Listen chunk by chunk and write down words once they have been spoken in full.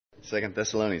2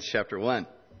 Thessalonians chapter 1.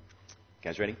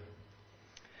 Guys ready?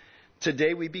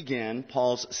 Today we begin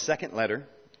Paul's second letter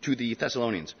to the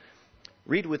Thessalonians.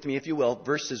 Read with me, if you will,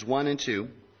 verses 1 and 2,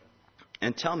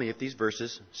 and tell me if these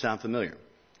verses sound familiar.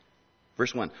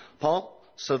 Verse 1. Paul,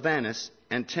 Silvanus,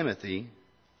 and Timothy,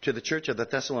 to the church of the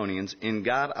Thessalonians, in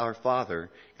God our Father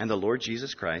and the Lord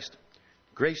Jesus Christ,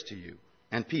 grace to you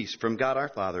and peace from God our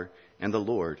Father and the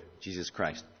Lord Jesus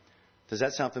Christ. Does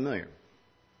that sound familiar?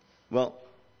 Well,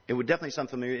 it would definitely sound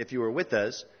familiar if you were with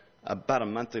us about a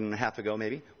month and a half ago,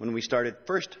 maybe, when we started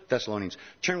 1 Thessalonians.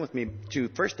 Turn with me to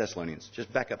 1 Thessalonians.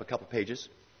 Just back up a couple pages,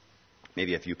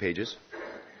 maybe a few pages,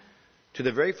 to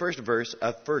the very first verse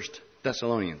of 1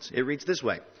 Thessalonians. It reads this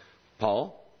way: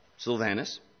 Paul,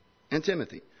 Silvanus, and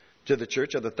Timothy, to the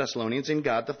church of the Thessalonians in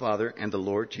God the Father and the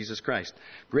Lord Jesus Christ.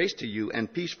 Grace to you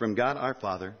and peace from God our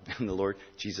Father and the Lord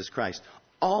Jesus Christ.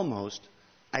 Almost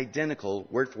identical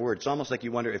word for word. It's almost like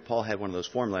you wonder if Paul had one of those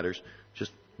form letters,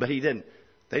 but he didn't.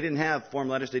 They didn't have form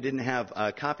letters. They didn't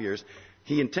have copiers.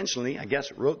 He intentionally, I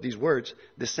guess, wrote these words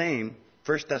the same,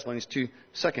 1 Thessalonians to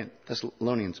 2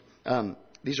 Thessalonians.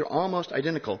 These are almost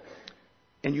identical.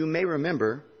 And you may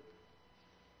remember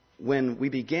when we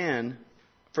began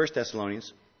 1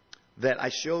 Thessalonians that I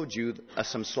showed you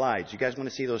some slides. You guys want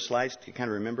to see those slides to kind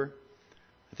of remember?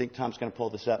 I think Tom's going to pull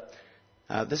this up.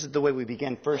 This is the way we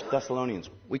began 1 Thessalonians.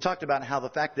 We talked about how the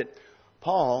fact that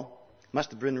Paul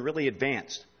must have been really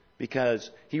advanced because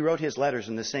he wrote his letters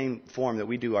in the same form that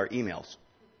we do our emails.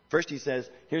 First he says,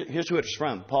 here's who it's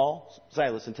from: Paul,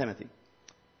 Silas, and Timothy.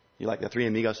 You like the three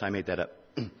amigos? I made that up.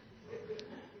 Then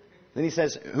he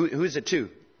says, who is it to?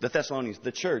 The Thessalonians,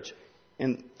 the church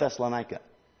in Thessalonica.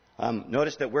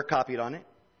 Notice that we're copied on it,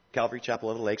 Calvary Chapel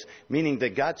of the Lakes, meaning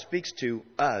that God speaks to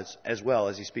us as well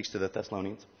as he speaks to the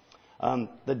Thessalonians.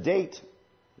 The date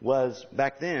was,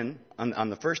 back then, on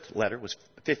the first letter, was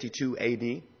 52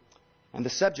 A.D., and the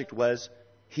subject was,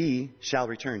 He shall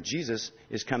return. Jesus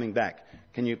is coming back.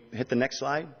 Can you hit the next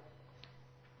slide?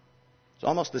 It's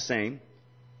almost the same.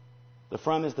 The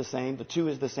from is the same. The to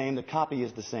is the same. The copy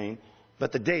is the same.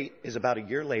 But the date is about a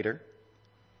year later.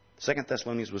 2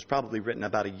 Thessalonians was probably written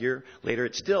about a year later.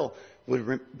 It still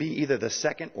would be either the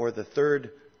second or the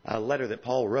third letter that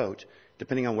Paul wrote,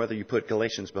 depending on whether you put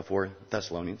Galatians before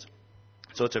Thessalonians.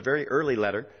 So it's a very early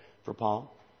letter for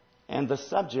Paul. And the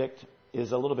subject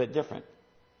is a little bit different.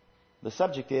 The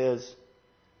subject is,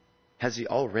 has he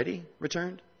already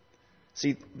returned?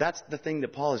 See, that's the thing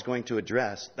that Paul is going to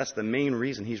address. That's the main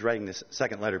reason he's writing this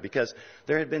second letter, because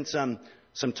there had been some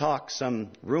talk, some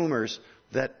rumors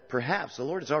that perhaps the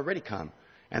Lord has already come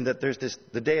and that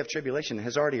the day of tribulation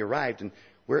has already arrived and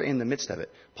we're in the midst of it.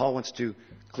 Paul wants to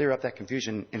clear up that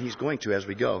confusion, and he's going to as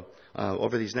we go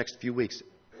over these next few weeks,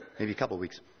 maybe a couple of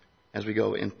weeks, as we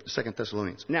go in 2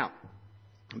 Thessalonians. Now,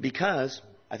 because,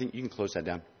 I think you can close that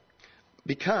down,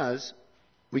 because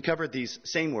we covered these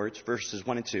same words, verses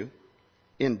 1 and 2,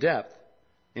 in depth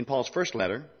in Paul's first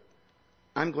letter,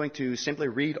 I'm going to simply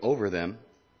read over them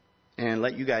and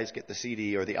let you guys get the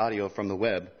CD or the audio from the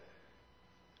web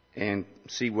and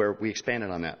see where we expanded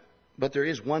on that. But there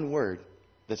is one word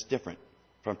that's different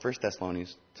from 1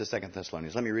 Thessalonians to 2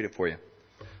 Thessalonians. Let me read it for you.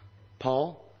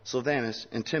 Paul, Silvanus,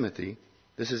 and Timothy,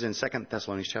 this is in 2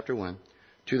 Thessalonians chapter 1,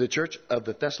 to the church of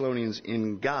the Thessalonians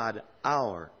in God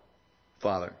our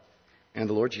Father and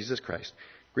the Lord Jesus Christ.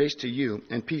 Grace to you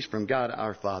and peace from God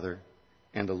our Father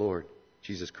and the Lord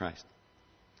Jesus Christ.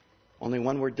 Only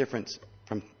one word difference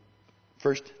from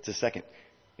first to second.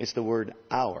 It's the word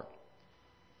our.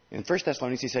 In 1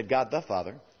 Thessalonians, he said God the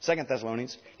Father. 2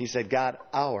 Thessalonians, he said God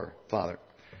our Father.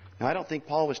 Now, I don't think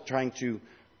Paul was trying to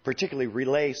particularly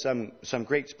relay some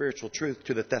great spiritual truth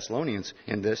to the Thessalonians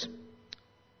in this,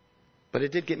 but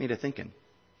it did get me to thinking.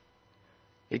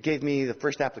 It gave me the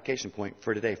first application point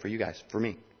for today, for you guys, for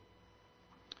me.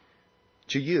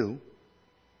 To you,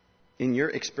 in your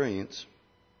experience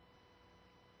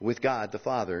with God the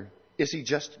Father, is he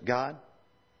just God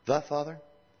the Father?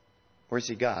 Or is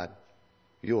he God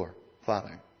your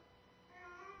Father?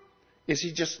 Is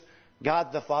he just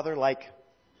God the Father like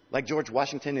George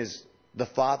Washington is the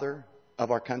father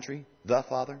of our country? The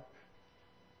father?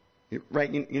 Right?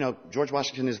 You know, George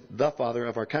Washington is the father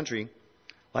of our country,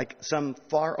 like some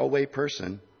faraway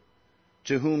person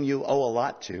to whom you owe a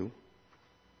lot to,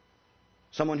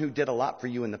 someone who did a lot for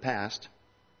you in the past,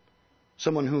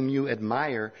 someone whom you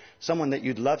admire, someone that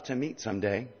you'd love to meet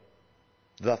someday,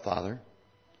 the Father?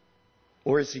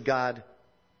 Or is he God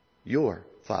your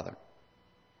Father,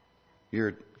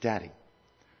 your daddy?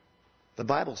 The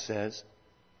Bible says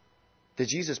that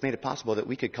Jesus made it possible that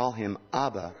we could call him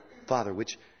Abba, Father,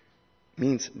 which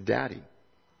means daddy.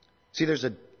 See, there's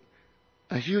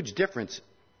a huge difference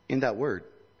in that word.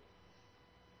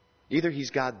 Either He's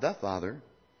God the Father,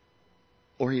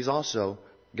 or He's also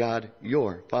God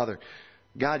your Father.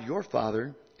 God your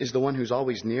Father is the one who's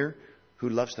always near, who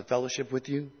loves to fellowship with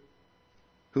you,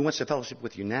 who wants to fellowship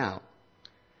with you now.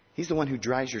 He's the one who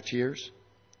dries your tears.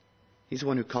 He's the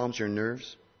one who calms your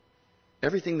nerves.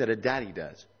 Everything that a daddy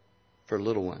does for a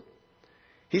little one.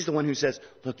 He's the one who says,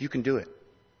 look, you can do it.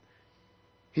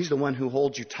 He's the one who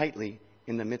holds you tightly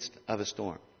in the midst of a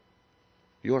storm.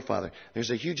 Your Father. There's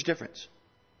a huge difference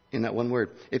in that one word.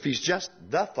 If He's just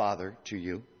the Father to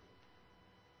you,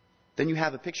 then you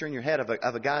have a picture in your head of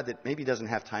a God that maybe doesn't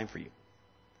have time for you.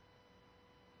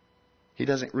 He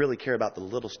doesn't really care about the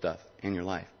little stuff in your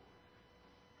life.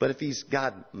 But if He's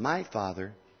God, my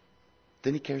Father,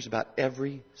 then He cares about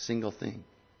every single thing.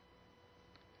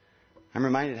 I'm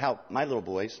reminded how my little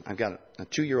boys, I've got a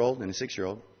 2-year-old and a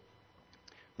 6-year-old.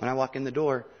 When I walk in the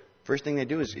door, first thing they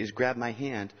do is grab my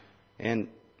hand. And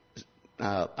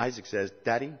Isaac says,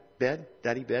 Daddy, bed,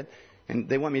 Daddy, bed. And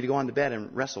they want me to go on the bed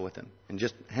and wrestle with them and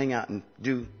just hang out and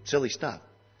do silly stuff.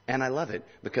 And I love it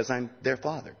because I'm their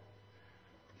father.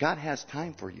 God has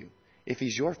time for you. If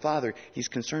He's your Father, He's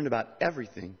concerned about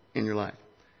everything in your life.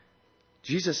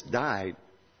 Jesus died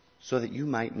so that you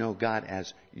might know God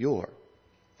as your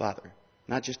Father,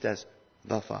 not just as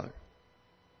the Father.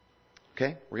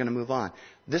 Okay? We're going to move on.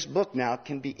 This book now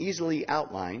can be easily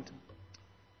outlined.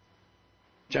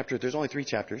 There's only 3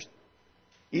 chapters.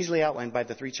 Easily outlined by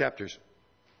the 3 chapters.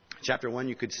 Chapter 1,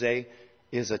 you could say,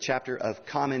 is a chapter of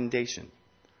commendation.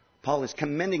 Paul is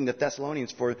commending the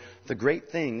Thessalonians for the great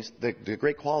things, the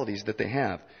great qualities that they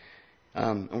have.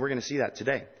 And we're going to see that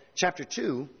today. Chapter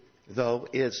 2, though,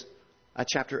 is a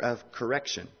chapter of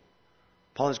correction.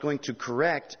 Paul is going to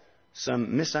correct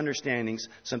some misunderstandings,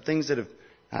 some things that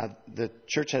the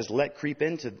church has let creep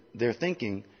into their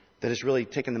thinking that has really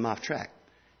taken them off track.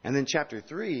 And then chapter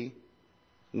 3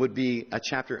 would be a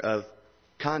chapter of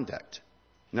conduct.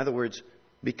 In other words,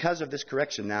 because of this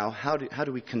correction now, how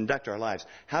do we conduct our lives?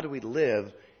 How do we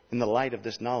live in the light of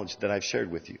this knowledge that I've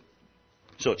shared with you?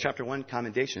 So chapter 1,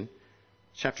 commendation.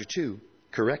 Chapter 2,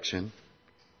 correction.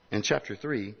 And chapter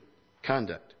 3,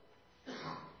 conduct.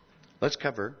 Let's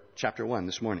cover chapter 1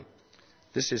 this morning.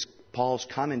 This is Paul's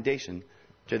commendation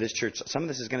to this church. Some of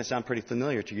this is going to sound pretty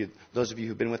familiar to you, those of you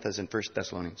who've been with us in 1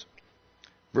 Thessalonians.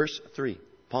 Verse 3,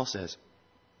 Paul says,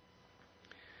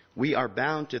 we are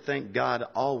bound to thank God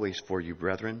always for you,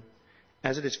 brethren,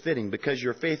 as it is fitting, because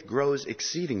your faith grows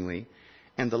exceedingly,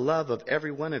 and the love of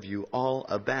every one of you all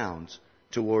abounds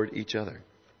toward each other.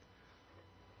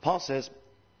 Paul says,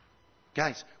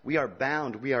 guys, we are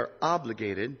bound, we are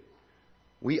obligated,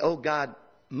 we owe God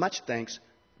much thanks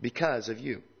because of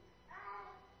you.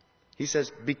 He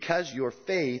says, because your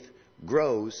faith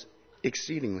grows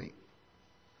exceedingly.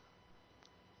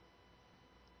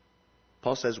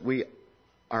 Paul says, we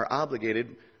are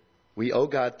obligated, we owe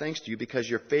God thanks to you because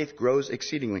your faith grows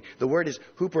exceedingly. The word is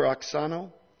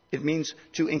huperoxano. It means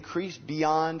to increase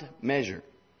beyond measure.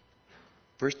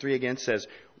 Verse 3 again says,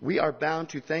 we are bound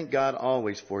to thank God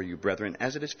always for you, brethren,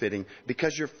 as it is fitting,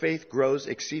 because your faith grows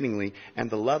exceedingly, and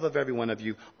the love of every one of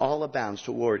you all abounds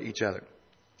toward each other.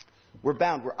 We're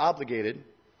bound, we're obligated.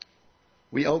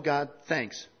 We owe God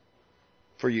thanks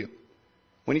for you.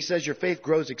 When he says your faith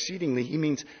grows exceedingly, he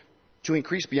means to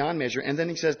increase beyond measure. And then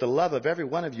he says the love of every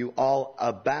one of you all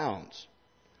abounds.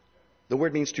 The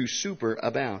word means to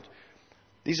superabound.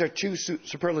 These are 2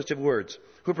 superlative words.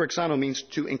 Huperoxano means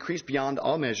to increase beyond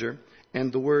all measure,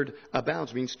 and the word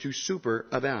abounds means to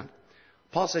superabound.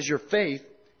 Paul says your faith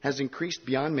has increased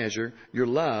beyond measure. Your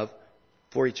love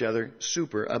for each other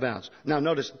superabounds. Now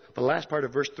notice the last part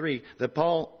of verse 3 that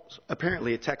Paul's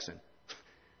apparently a Texan.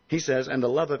 He says, and the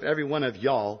love of every one of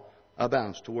y'all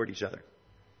abounds toward each other.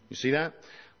 You see that?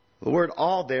 The word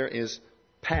all there is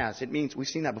past. It means, we've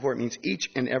seen that before, it means each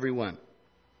and every one.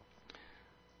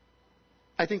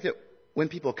 I think that when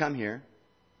people come here,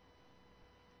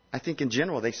 I think in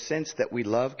general they sense that we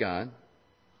love God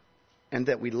and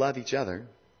that we love each other.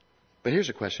 But here's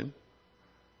a question.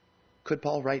 Could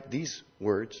Paul write these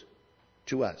words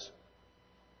to us?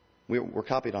 We're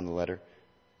copied on the letter.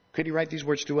 Could he write these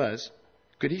words to us?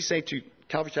 Could he say to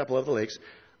Calvary Chapel of the Lakes,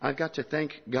 I've got to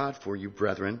thank God for you,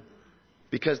 brethren,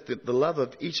 because the love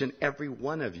of each and every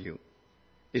one of you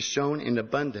is shown in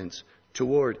abundance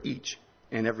toward each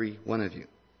and every one of you.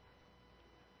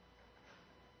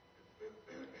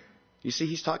 You see,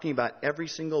 he's talking about every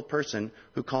single person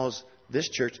who calls this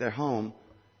church their home,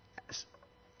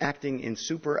 acting in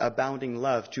superabounding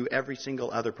love to every single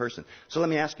other person. So let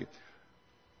me ask you,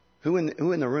 who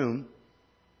in the room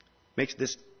makes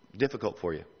this difficult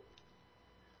for you?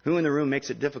 Who in the room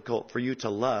makes it difficult for you to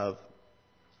love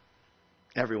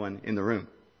Everyone in the room.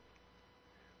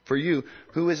 For you,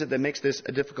 who is it that makes this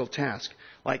a difficult task?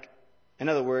 Like, in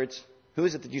other words, who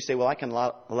is it that you say, well, I can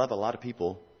love a lot of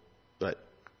people, but,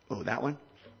 oh, that one?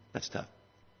 That's tough.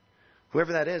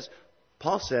 Whoever that is,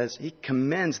 Paul says, he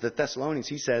commends the Thessalonians.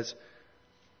 He says,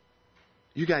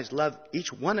 you guys love,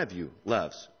 each one of you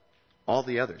loves all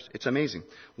the others. It's amazing.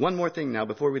 One more thing now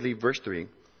before we leave verse 3.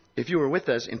 If you were with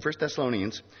us in 1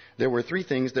 Thessalonians, there were 3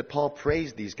 things that Paul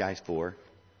praised these guys for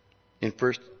in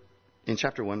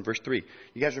chapter 1, verse 3.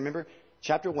 You guys remember?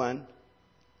 Chapter 1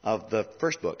 of the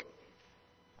first book.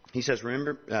 He says,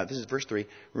 remember, this is verse 3,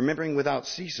 remembering without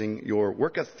ceasing your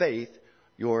work of faith,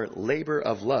 your labor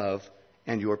of love,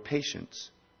 and your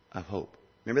patience of hope.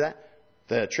 Remember that?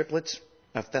 The triplets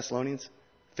of Thessalonians?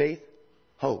 Faith,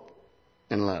 hope,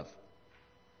 and love.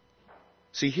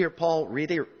 See, here Paul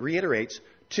reiterates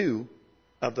 2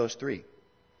 of those 3.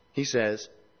 He says,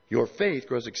 your faith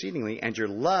grows exceedingly, and your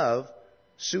love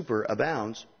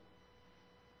superabounds.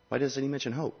 Why doesn't he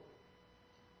mention hope?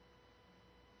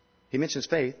 He mentions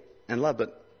faith and love,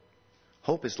 but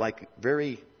hope is like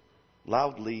very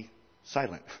loudly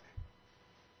silent.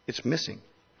 It's missing.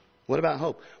 What about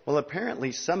hope? Well,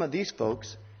 apparently some of these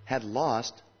folks had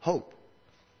lost hope.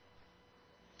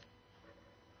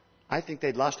 I think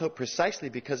they'd lost hope precisely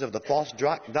because of the false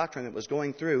doctrine that was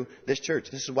going through this church.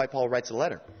 This is why Paul writes a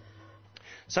letter.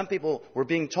 Some people were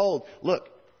being told, look,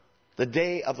 the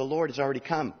day of the Lord has already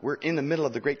come. We're in the middle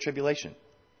of the Great Tribulation.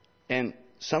 And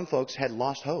some folks had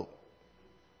lost hope.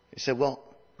 They said, well,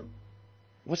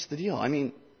 what's the deal? I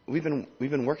mean, we've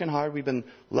been working hard. We've been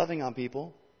loving on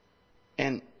people.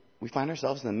 And we find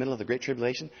ourselves in the middle of the Great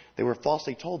Tribulation. They were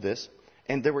falsely told this.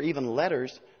 And there were even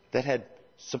letters that had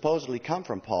supposedly come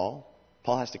from Paul.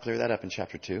 Paul has to clear that up in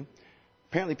chapter 2.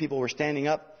 Apparently people were standing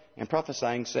up and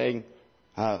prophesying, saying,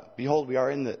 behold, we are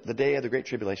in the day of the Great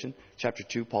Tribulation. Chapter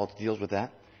 2, Paul deals with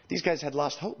that. These guys had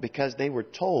lost hope because they were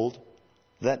told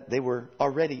that they were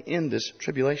already in this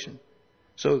tribulation.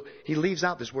 So he leaves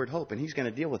out this word hope, and he's going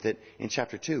to deal with it in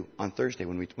chapter 2 on Thursday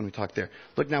when we talk there.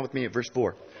 Look now with me at verse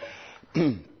 4.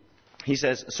 He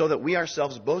says, so that we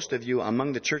ourselves boast of you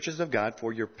among the churches of God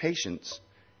for your patience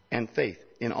and faith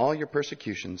in all your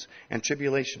persecutions and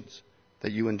tribulations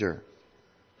that you endure.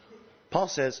 Paul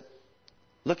says,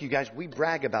 look, you guys, we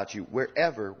brag about you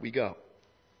wherever we go.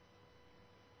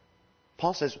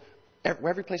 Paul says,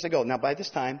 every place I go. Now, by this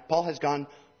time, Paul has gone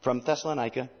from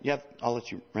Thessalonica. I'll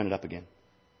let you run it up again.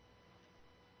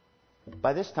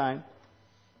 By this time,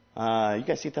 you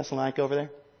guys see Thessalonica over there?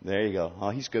 There you go. Oh,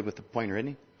 he's good with the pointer, isn't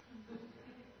he?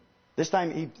 This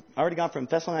time, he'd already gone from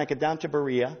Thessalonica down to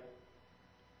Berea.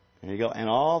 There you go. And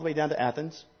all the way down to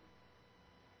Athens.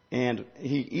 And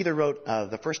he either wrote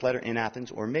the first letter in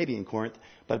Athens or maybe in Corinth.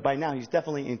 But by now, he's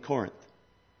definitely in Corinth.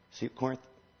 See Corinth?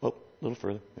 Oh, a little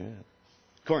further. Yeah.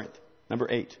 Corinth, number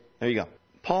 8. There you go.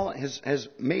 Paul has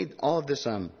made all this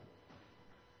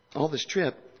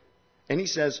trip. And he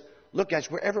says, look, guys,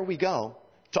 wherever we go,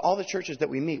 to all the churches that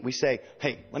we meet, we say,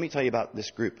 hey, let me tell you about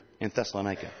this group in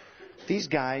Thessalonica. These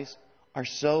guys are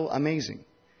so amazing.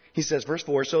 He says, verse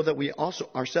 4, so that we also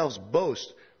ourselves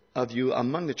boast of you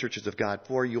among the churches of God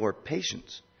for your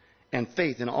patience and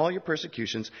faith in all your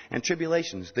persecutions and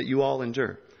tribulations that you all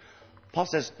endure. Paul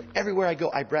says, everywhere I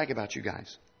go, I brag about you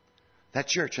guys. That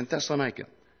church in Thessalonica,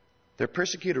 they're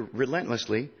persecuted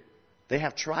relentlessly. They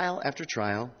have trial after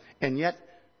trial, and yet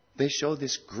they show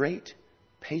this great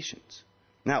patience.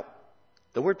 Now,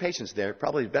 the word patience there,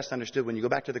 probably best understood when you go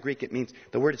back to the Greek, it means,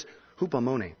 the word is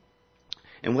hupomone.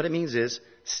 And what it means is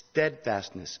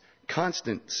steadfastness,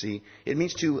 constancy. It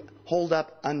means to hold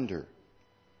up under,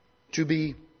 to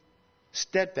be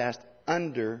steadfast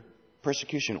under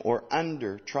persecution or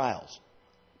under trials.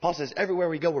 Paul says, everywhere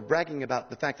we go, we're bragging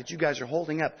about the fact that you guys are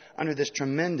holding up under this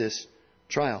tremendous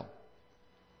trial.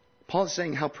 Paul is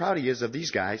saying how proud he is of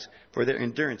these guys for their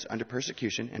endurance under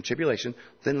persecution and tribulation.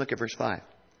 Then look at verse 5.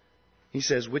 He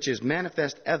says, which is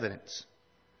manifest evidence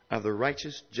of the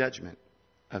righteous judgment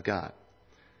of God.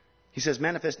 He says,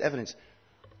 manifest evidence.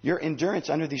 Your endurance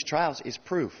under these trials is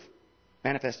proof.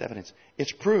 Manifest evidence.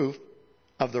 It's proof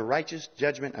of the righteous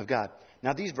judgment of God.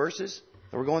 Now, these verses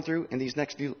that we're going through in these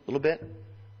next few little bit,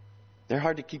 they're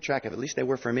hard to keep track of. At least they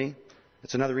were for me.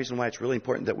 It's another reason why it's really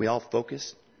important that we all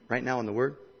focus right now on the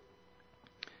Word.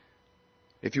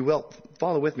 If you will,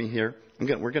 follow with me here.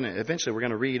 We're going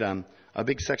to read a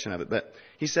big section of it. But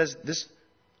he says this,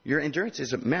 your endurance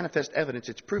is a manifest evidence.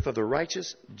 It's proof of the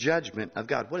righteous judgment of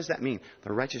God. What does that mean?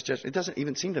 The righteous judgment. It doesn't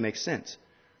even seem to make sense.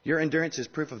 Your endurance is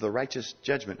proof of the righteous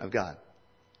judgment of God.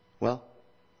 Well,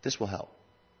 this will help.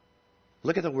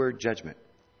 Look at the word judgment.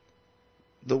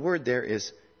 The word there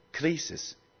is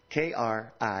krisis.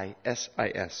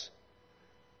 Krisis.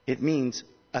 It means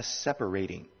a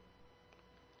separating,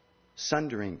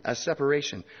 sundering, a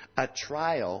separation, a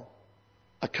trial,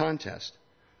 a contest,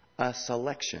 a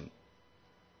selection.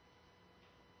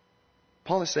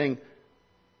 Paul is saying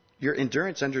your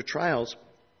endurance under trials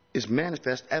is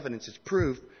manifest evidence, it's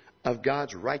proof of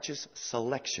God's righteous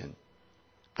selection,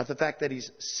 of the fact that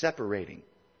He's separating.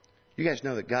 You guys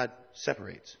know that God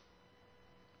separates.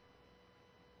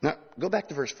 Now, go back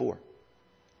to verse 4.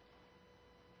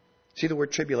 See the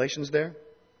word tribulations there?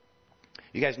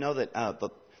 You guys know that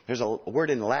there's a word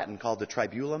in Latin called the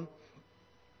tribulum.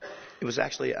 It was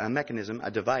actually a mechanism, a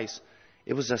device.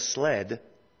 It was a sled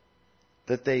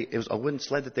it was a wooden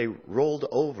sled that they rolled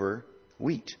over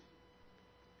wheat.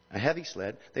 A heavy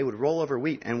sled. They would roll over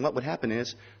wheat. And what would happen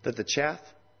is that the chaff,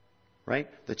 right?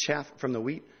 The chaff from the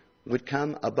wheat would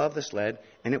come above the sled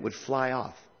and it would fly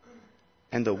off.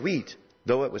 And the wheat,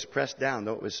 though it was pressed down,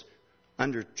 though it was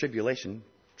under tribulum,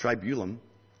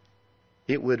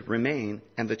 it would remain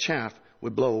and the chaff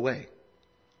would blow away.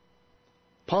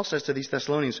 Paul says to these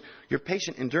Thessalonians, your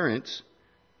patient endurance,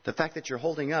 the fact that you're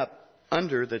holding up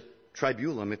under the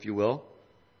tribulum, if you will,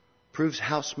 proves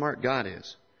how smart God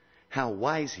is, how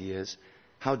wise He is,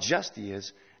 how just He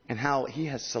is, and how He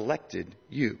has selected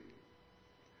you.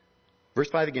 Verse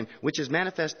 5 again, which is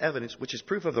manifest evidence, which is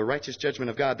proof of the righteous judgment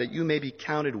of God, that you may be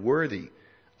counted worthy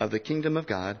of the kingdom of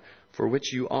God, for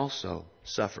which you also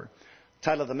suffer. The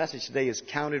title of the message today is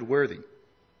Counted Worthy.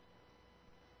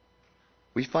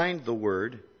 We find the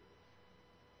word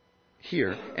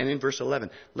here and in verse 11.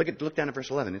 Look down at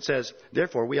verse 11. It says,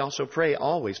 therefore we also pray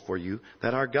always for you,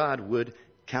 that our God would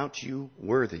count you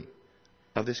worthy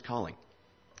of this calling.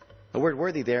 The word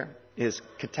worthy there is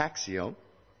kataxio.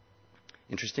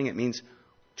 Interesting, it means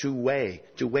to weigh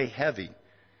heavy,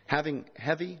 having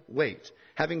heavy weight,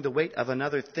 having the weight of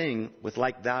another thing with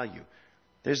like value.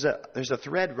 There's a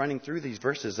thread running through these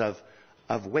verses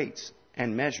of weights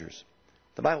and measures.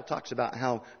 The Bible talks about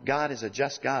how God is a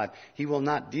just God. He will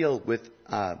not deal with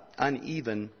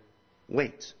uneven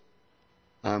weights.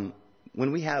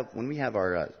 When we have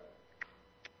our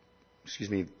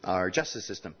justice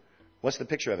system, what's the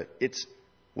picture of it? It's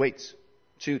weights,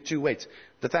 two weights.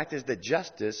 The fact is that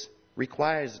justice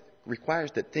requires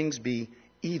that things be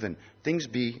even, things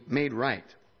be made right.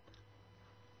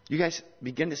 You guys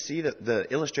begin to see the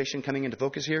illustration coming into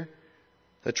focus here?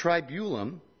 The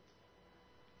tribulum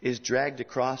is dragged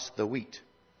across the wheat.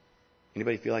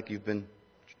 Anybody feel like you've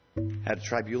had a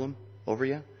tribulum over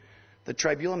you? The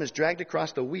tribulum is dragged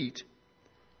across the wheat,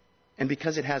 and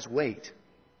because it has weight,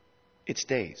 it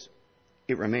stays.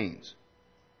 It remains.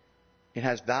 It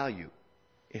has value.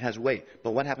 It has weight.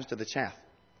 But what happens to the chaff?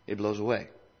 It blows away.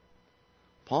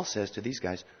 Paul says to these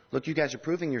guys, look, you guys are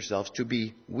proving yourselves to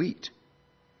be wheat.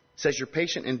 Says your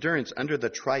patient endurance under the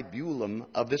tribulum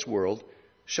of this world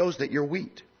shows that you're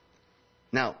wheat.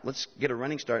 Now, let's get a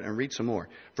running start and read some more.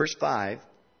 Verse 5,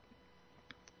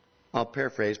 I'll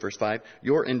paraphrase verse 5.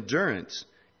 Your endurance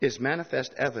is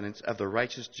manifest evidence of the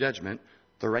righteous judgment,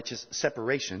 the righteous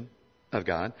separation of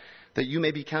God, that you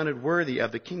may be counted worthy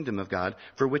of the kingdom of God,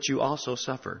 for which you also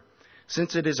suffer.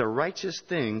 Since it is a righteous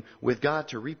thing with God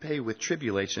to repay with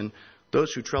tribulation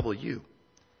those who trouble you,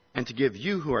 and to give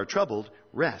you who are troubled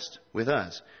rest with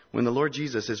us, when the Lord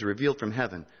Jesus is revealed from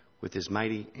heaven with His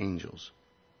mighty angels.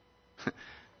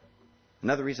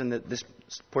 Another reason that this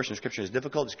portion of Scripture is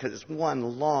difficult is because it's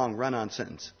one long run-on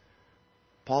sentence.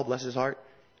 Paul, bless his heart,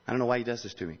 I don't know why he does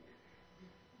this to me.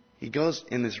 He goes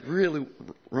in this really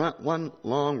one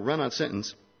long run-on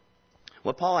sentence.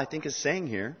 What Paul, I think, is saying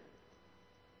here,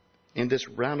 in this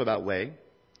roundabout way,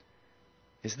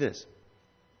 is this.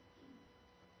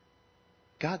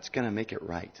 God's going to make it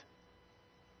right.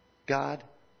 God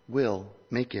will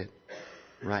make it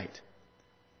right.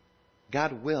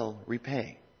 God will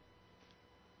repay.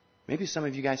 Maybe some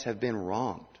of you guys have been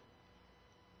wronged.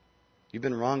 You've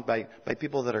been wronged by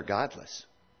people that are godless.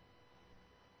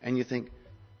 And you think,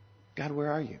 God,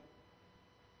 where are you?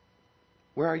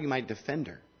 Where are you, my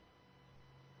defender?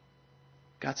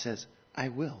 God says, I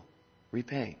will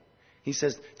repay. He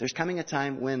says, there's coming a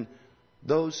time when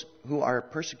those who are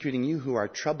persecuting you, who are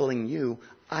troubling you,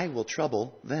 I will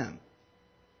trouble them.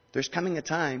 There's coming a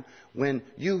time when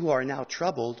you who are now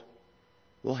troubled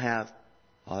will have,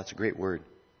 oh, that's a great word,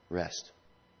 rest.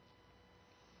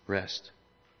 Rest.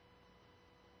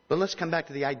 But let's come back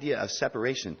to the idea of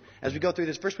separation. As we go through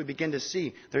this, first we begin to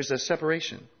see there's a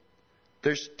separation.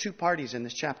 There's two parties in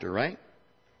this chapter, right?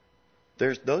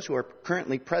 There's those who are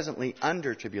presently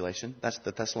under tribulation. That's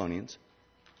the Thessalonians.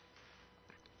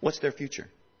 What's their future?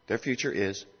 Their future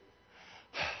is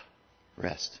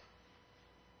rest.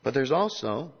 But there's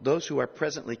also those who are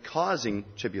presently causing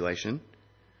tribulation.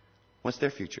 What's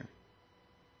their future?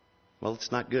 Well,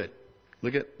 it's not good.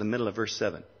 Look at the middle of verse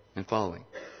 7 and following.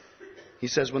 He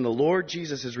says, when the Lord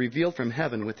Jesus is revealed from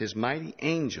heaven with his mighty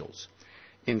angels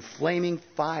in flaming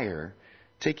fire,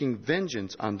 taking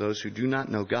vengeance on those who do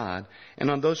not know God and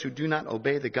on those who do not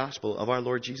obey the gospel of our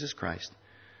Lord Jesus Christ,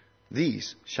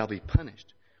 these shall be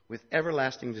punished with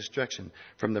everlasting destruction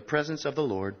from the presence of the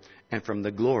Lord and from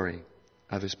the glory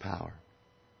of his power.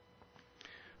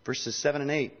 Verses 7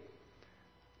 and 8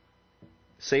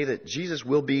 say that Jesus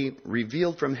will be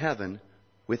revealed from heaven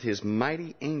with his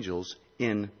mighty angels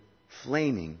in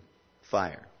flaming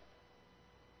fire.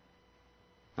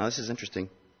 Now this is interesting.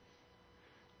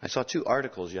 I saw 2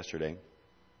 articles yesterday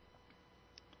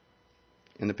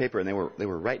in the paper, and they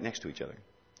were right next to each other.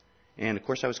 And of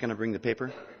course I was going to bring the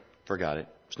paper. Forgot it.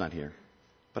 It's not here.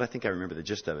 But I think I remember the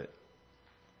gist of it.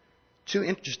 Two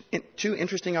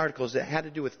interesting articles that had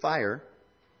to do with fire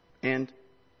and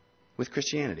with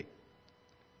Christianity.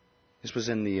 This was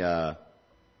in the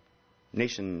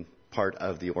nation part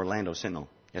of the Orlando Sentinel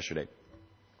yesterday.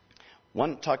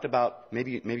 One talked about,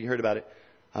 maybe you heard about it,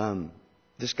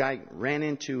 this guy ran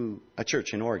into a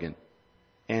church in Oregon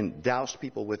and doused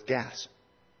people with gas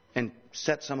and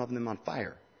set some of them on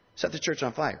fire. Set the church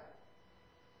on fire.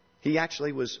 He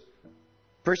actually was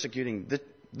persecuting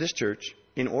this church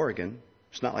in Oregon.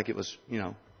 It's not like it was,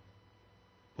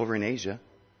 over in Asia.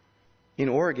 In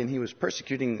Oregon, he was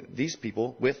persecuting these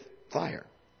people with fire.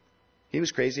 He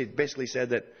was crazy. He basically said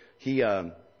that he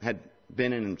had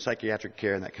been in psychiatric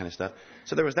care and that kind of stuff.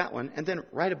 So there was that one. And then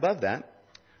right above that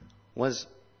was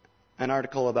an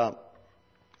article about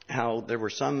how there were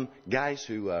some guys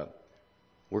who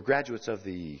were graduates of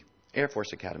the Air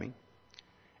Force Academy.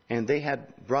 And they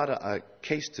had brought a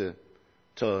case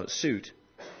to suit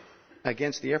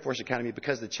against the Air Force Academy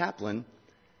because the chaplain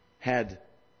had,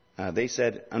 they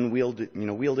said,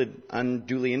 wielded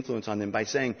unduly influence on them by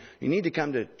saying, you need to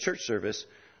come to church service.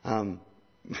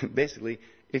 Basically,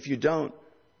 if you don't,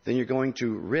 then you're going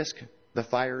to risk the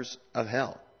fires of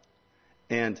hell.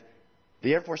 And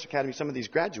the Air Force Academy, some of these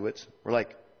graduates were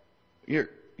like,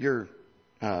 you're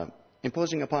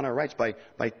imposing upon our rights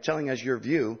by telling us your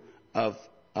view of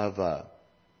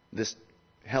this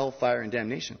hell, fire, and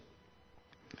damnation.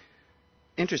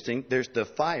 Interesting, there's the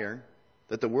fire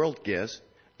that the world gives.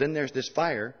 Then there's this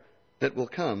fire that will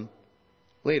come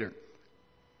later.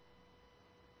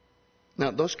 Now,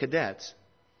 those cadets,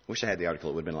 wish I had the article,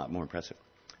 it would have been a lot more impressive.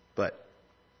 But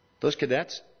those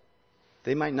cadets,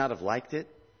 they might not have liked it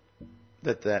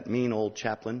that mean old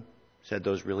chaplain said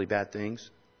those really bad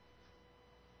things.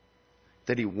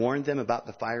 That he warned them about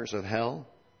the fires of hell.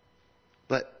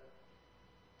 But,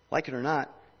 like it or not,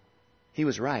 he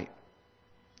was right.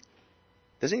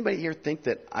 Does anybody here think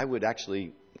that I would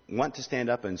actually want to stand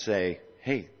up and say,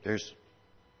 hey, there's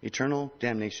eternal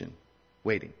damnation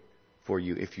waiting for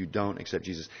you if you don't accept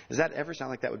Jesus? Does that ever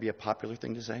sound like that would be a popular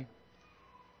thing to say?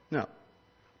 No.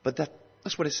 But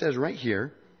that's what it says right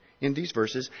here in these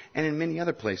verses and in many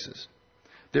other places.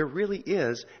 There really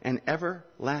is an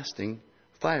everlasting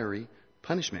fiery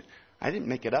punishment. I didn't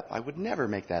make it up. I would never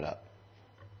make that up.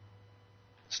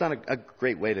 It's not a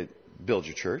great way to build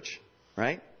your church,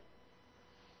 right?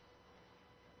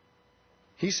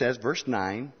 He says, verse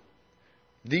 9,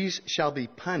 these shall be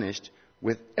punished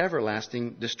with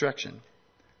everlasting destruction.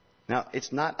 Now,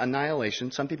 it's not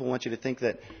annihilation. Some people want you to think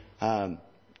that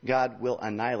God will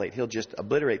annihilate. He'll just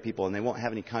obliterate people and they won't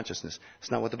have any consciousness.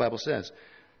 That's not what the Bible says.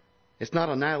 It's not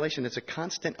annihilation. It's a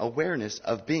constant awareness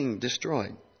of being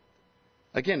destroyed.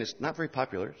 Again, it's not very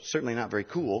popular, certainly not very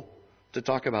cool, to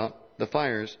talk about the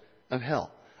fires of hell.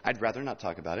 I'd rather not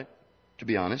talk about it, to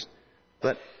be honest.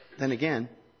 But then again,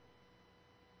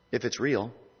 if it's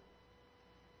real,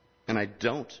 and I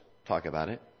don't talk about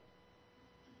it,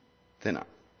 then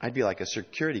I'd be like a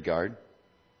security guard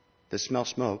that smells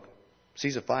smoke,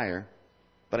 sees a fire,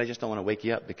 but I just don't want to wake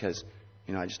you up because,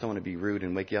 I just don't want to be rude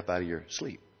and wake you up out of your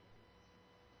sleep.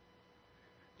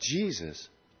 Jesus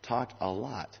talked a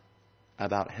lot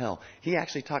about hell. He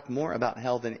actually talked more about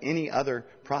hell than any other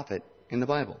prophet in the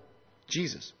Bible.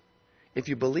 Jesus. If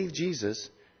you believe Jesus,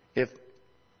 if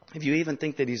you even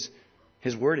think that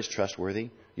his word is trustworthy,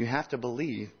 you have to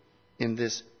believe in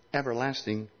this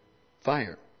everlasting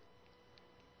fire.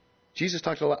 Jesus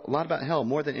talked a lot about hell,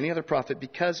 more than any other prophet,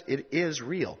 because it is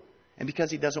real and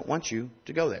because he doesn't want you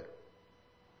to go there.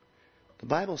 The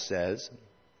Bible says,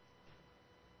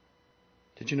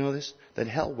 did you know this? That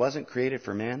hell wasn't created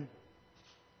for man,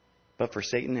 but for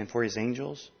Satan and for his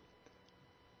angels.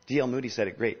 D.L. Moody said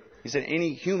it great. He said,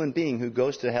 any human being who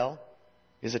goes to hell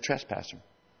is a trespasser.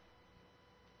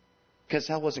 Because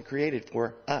hell wasn't created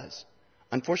for us.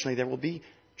 Unfortunately, there will be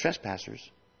trespassers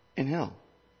in hell.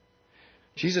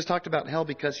 Jesus talked about hell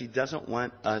because he doesn't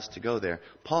want us to go there.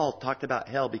 Paul talked about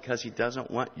hell because he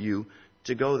doesn't want you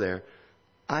to go there.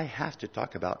 I have to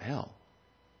talk about hell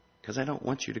because I don't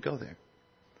want you to go there.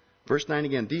 Verse 9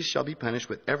 again, these shall be punished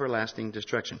with everlasting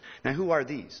destruction. Now, who are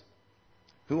these?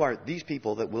 Who are these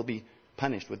people that will be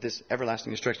punished with this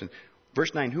everlasting destruction?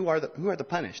 Verse 9, who are the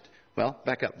punished? Well,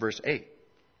 back up, verse 8.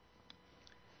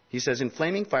 He says, in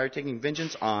flaming fire, taking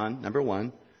vengeance on, number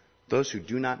 1, those who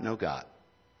do not know God.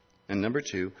 And number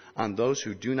 2, on those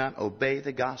who do not obey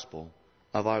the gospel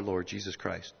of our Lord Jesus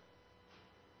Christ.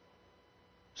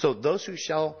 So those who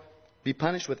shall be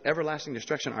punished with everlasting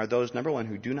destruction are those, number 1,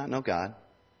 who do not know God.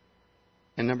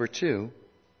 And number 2,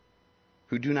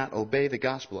 who do not obey the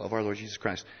gospel of our Lord Jesus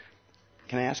Christ.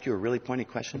 Can I ask you a really pointed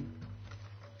question?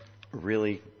 A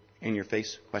really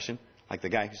in-your-face question? Like the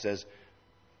guy who says,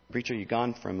 preacher, you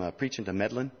gone from preaching to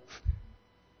meddling?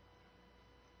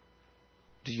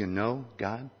 Do you know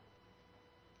God?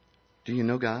 Do you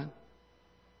know God?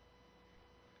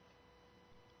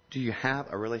 Do you have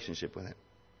a relationship with Him?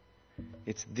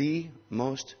 It's the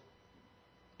most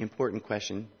important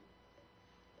question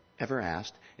ever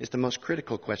asked. It's the most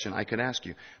critical question I could ask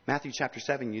you. Matthew chapter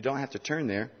 7, you don't have to turn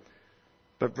there.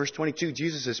 But verse 22,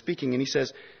 Jesus is speaking and he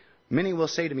says, many will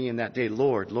say to me in that day,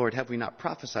 Lord, Lord, have we not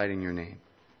prophesied in your name,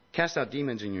 cast out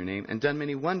demons in your name, and done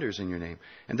many wonders in your name?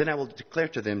 And then I will declare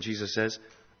to them, Jesus says,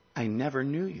 I never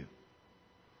knew you.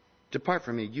 Depart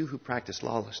from me, you who practice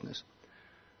lawlessness.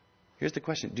 Here's the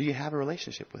question. Do you have a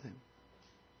relationship with Him?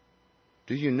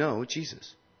 Do you know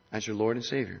Jesus as your Lord and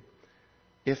Savior?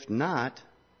 If not,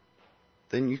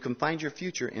 then you can find your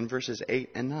future in verses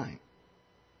 8 and 9.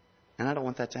 And I don't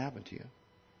want that to happen to you.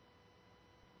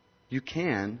 You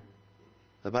can,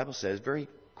 the Bible says, very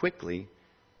quickly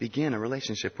begin a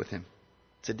relationship with Him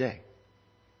today.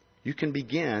 You can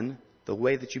begin, the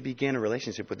way that you begin a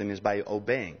relationship with Him is by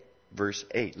obeying. Verse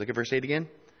 8. Look at verse 8 again.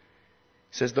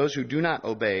 It says, those who do not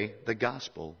obey the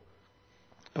gospel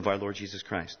of our Lord Jesus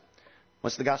Christ.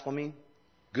 What's the gospel mean?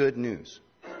 Good news.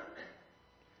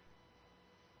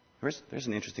 There's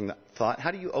an interesting thought.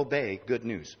 How do you obey good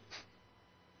news?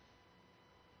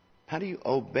 How do you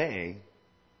obey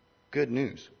good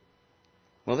news?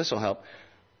 Well, this will help.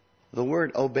 The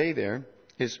word obey there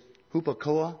is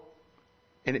hupakoa,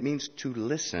 and it means to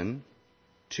listen,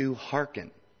 to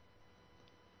hearken.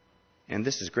 And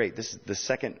this is great. This is the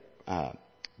second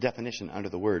definition under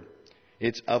the word.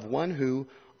 It's of one who,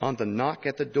 on the knock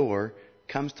at the door,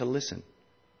 comes to listen,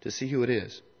 to see who it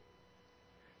is.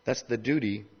 That's the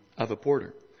duty of a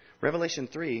porter. Revelation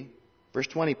 3, verse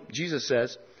 20, Jesus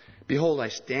says, behold, I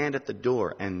stand at the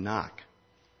door and knock.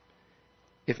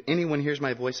 If anyone hears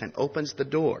my voice and opens the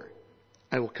door,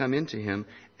 I will come into him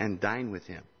and dine with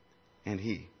him, and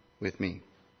he with me.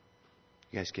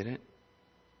 You guys get it?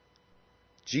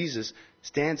 Jesus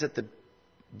stands at the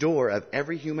door of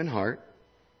every human heart,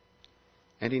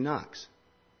 and He knocks.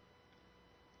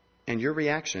 And your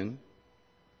reaction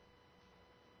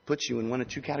puts you in one of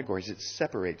two categories. It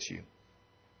separates you.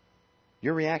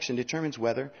 Your reaction determines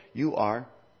whether you are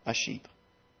a sheep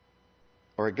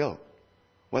or a goat,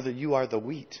 whether you are the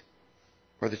wheat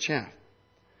or the chaff.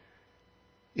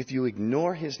 If you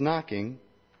ignore His knocking,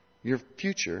 your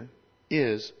future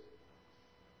is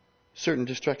certain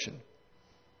destruction.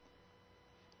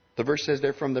 The verse says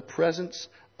there, from the presence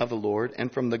of the Lord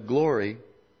and from the glory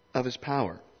of His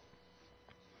power.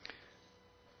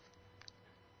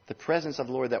 The presence of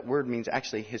the Lord, that word means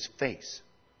actually His face.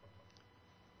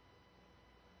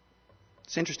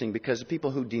 It's interesting because the people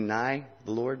who deny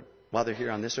the Lord while they're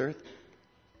here on this earth,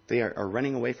 they are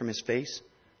running away from His face.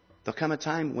 There'll come a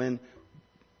time when,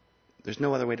 there's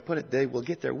no other way to put it, they will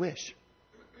get their wish.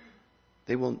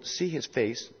 They will see His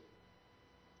face.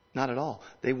 Not at all.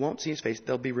 They won't see His face.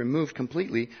 They'll be removed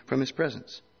completely from His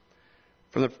presence.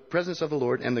 From the presence of the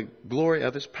Lord and the glory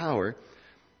of His power.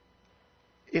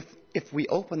 If we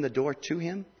open the door to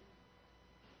Him,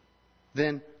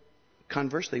 then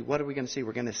conversely, what are we going to see?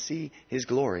 We're going to see His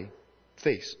glory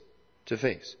face to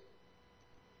face.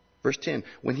 Verse 10,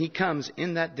 when He comes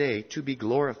in that day to be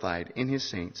glorified in His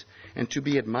saints and to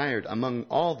be admired among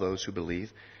all those who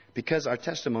believe, because our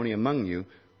testimony among you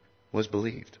was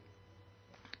believed.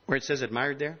 Where it says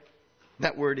admired there,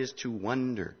 that word is to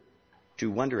wonder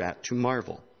at, to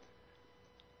marvel.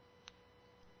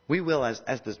 We will,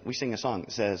 we sing a song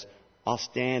that says, I'll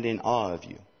stand in awe of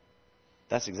you.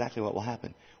 That's exactly what will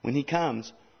happen. When He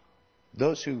comes,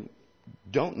 those who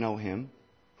don't know Him,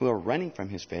 who are running from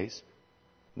His face,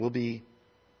 will be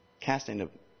cast into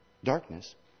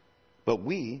darkness. But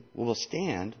we will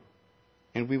stand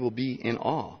and we will be in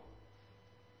awe.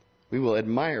 We will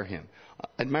admire him,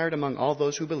 admired among all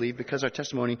those who believe, because our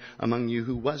testimony among you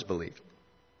who was believed.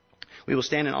 We will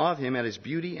stand in awe of him at his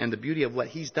beauty and the beauty of what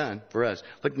he's done for us.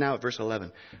 Look now at verse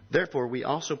 11. Therefore, we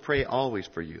also pray always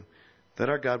for you, that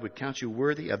our God would count you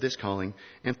worthy of this calling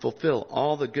and fulfill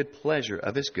all the good pleasure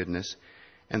of his goodness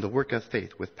and the work of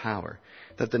faith with power,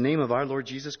 that the name of our Lord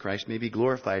Jesus Christ may be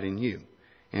glorified in you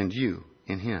and you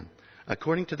in him,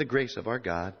 according to the grace of our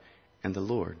God and the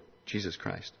Lord Jesus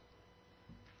Christ.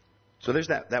 So there's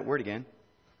that word again.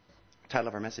 Title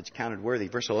of our message, Counted Worthy.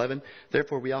 Verse 11,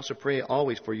 therefore we also pray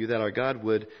always for you that our God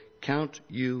would count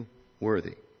you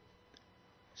worthy.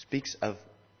 Speaks of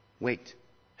weight,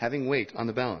 having weight on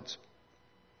the balance.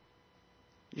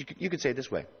 You could say it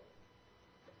this way.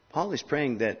 Paul is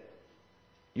praying that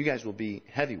you guys will be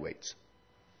heavyweights.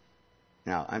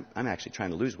 Now, I'm actually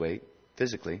trying to lose weight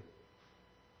physically,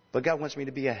 but God wants me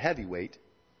to be a heavyweight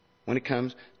when it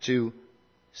comes to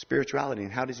spirituality.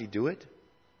 And how does he do it?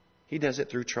 He does it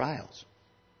through trials.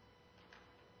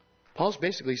 Paul's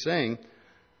basically saying,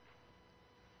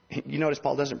 you notice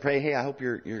Paul doesn't pray, hey, I hope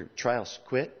your trials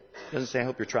quit. He doesn't say, I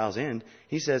hope your trials end.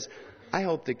 He says, I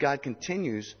hope that God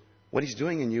continues what he's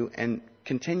doing in you and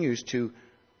continues to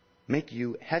make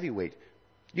you heavyweight.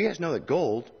 You guys know that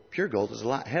gold, pure gold, is a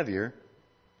lot heavier,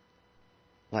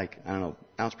 like, I don't know,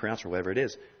 ounce per ounce or whatever it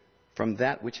is, from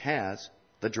that which has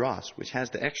the dross, which has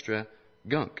the extra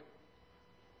gunk.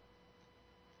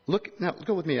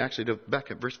 Go with me actually to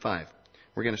back at verse 5.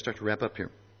 We're going to start to wrap up here.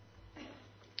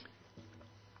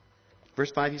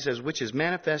 Verse 5, he says, which is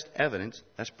manifest evidence,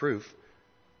 that's proof.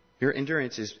 Your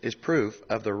endurance is proof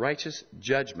of the righteous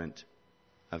judgment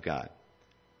of God.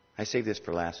 I saved this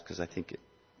for last because I think it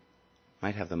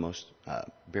might have the most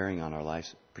bearing on our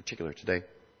lives, particular today.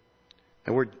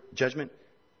 The word judgment,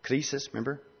 krisis,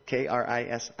 remember?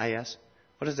 K-R-I-S-I-S.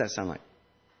 What does that sound like?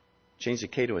 Change the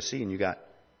K to a C and you got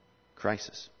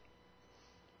crisis.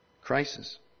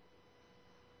 Crisis.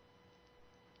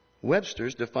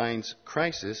 Webster's defines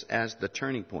crisis as the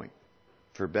turning point,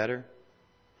 for better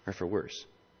or for worse.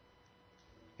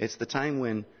 It's the time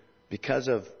when, because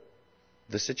of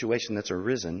the situation that's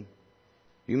arisen,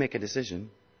 you make a decision,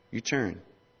 you turn,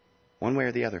 one way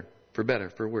or the other, for better,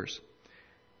 for worse.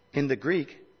 In the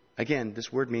Greek, again,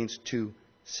 this word means to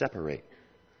separate.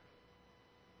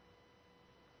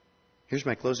 Here's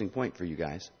my closing point for you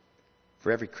guys.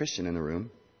 For every Christian in the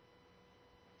room,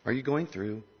 are you going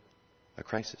through a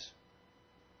crisis?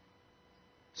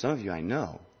 Some of you, I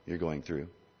know, you're going through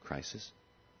crisis.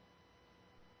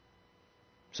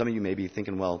 Some of you may be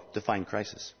thinking, well, define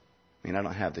crisis. I mean, I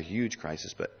don't have the huge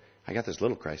crisis, but I got this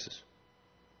little crisis.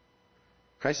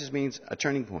 Crisis means a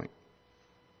turning point.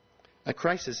 A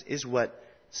crisis is what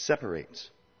separates.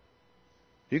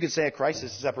 You could say a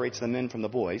crisis separates the men from the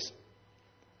boys,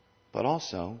 but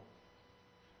also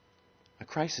a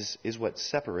crisis is what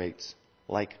separates,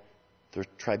 like the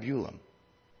tribulum.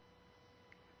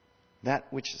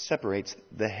 That which separates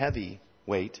the heavy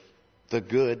weight, the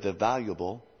good, the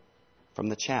valuable, from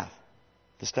the chaff,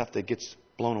 the stuff that gets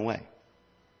blown away.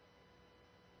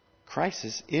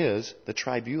 Crisis is the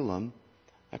tribulum.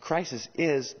 A crisis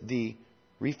is the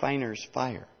refiner's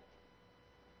fire.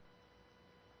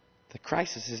 The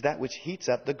crisis is that which heats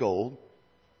up the gold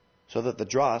so that the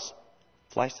dross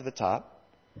flies to the top,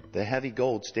 the heavy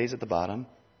gold stays at the bottom,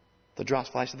 the dross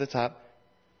flies to the top,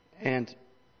 and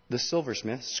the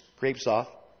silversmith scrapes off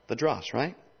the dross,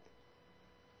 right?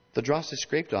 The dross is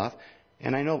scraped off,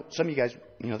 and I know some of you guys,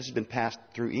 this has been passed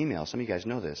through email. Some of you guys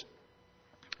know this.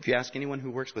 If you ask anyone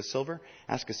who works with silver,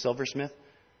 ask a silversmith,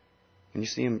 and you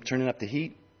see him turning up the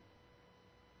heat.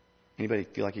 Anybody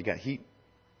feel like you got heat?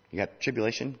 You got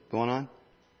tribulation going on?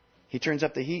 He turns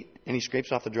up the heat and he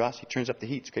scrapes off the dross. He turns up the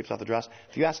heat, scrapes off the dross.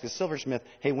 If you ask a silversmith,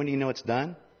 hey, when do you know it's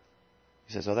done?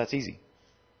 He says, oh, that's easy.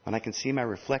 When I can see my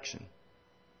reflection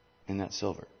in that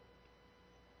silver.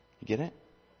 You get it?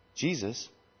 Jesus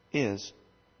is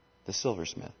the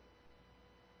silversmith.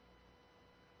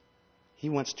 He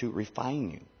wants to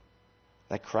refine you.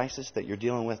 That crisis that you're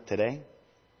dealing with today,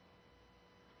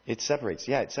 it separates.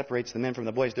 Yeah, it separates the men from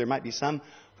the boys. There might be some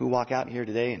who walk out here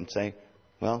today and say,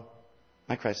 well,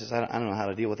 my crisis, I don't know how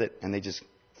to deal with it, and they just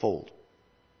fold.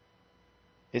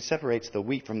 It separates the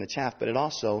wheat from the chaff, but it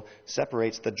also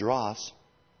separates the dross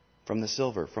from the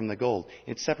silver, from the gold.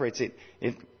 It separates it.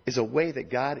 It is a way that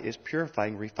God is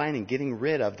purifying, refining, getting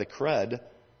rid of the crud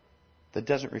that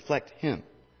doesn't reflect Him.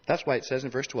 That's why it says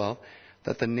in verse 12,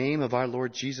 that the name of our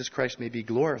Lord Jesus Christ may be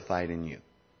glorified in you.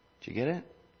 Do you get it?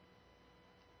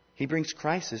 He brings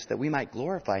crisis that we might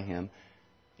glorify Him,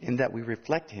 in that we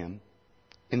reflect Him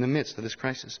in the midst of this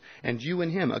crisis. And you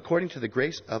and him, according to the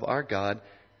grace of our God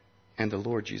and the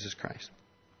Lord Jesus Christ.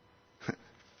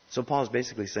 So Paul is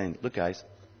basically saying, look guys,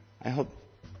 I hope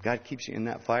God keeps you in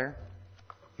that fire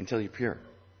until you're pure.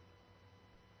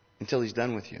 Until he's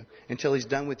done with you. Until he's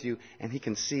done with you and he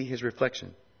can see his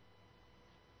reflection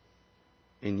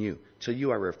in you. Till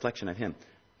you are a reflection of him.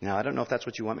 Now, I don't know if that's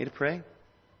what you want me to pray,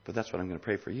 but that's what I'm going to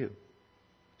pray for you.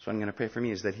 So what I'm going to pray for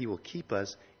me is that he will keep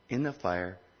us in the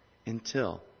fire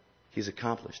until he's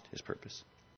accomplished his purpose.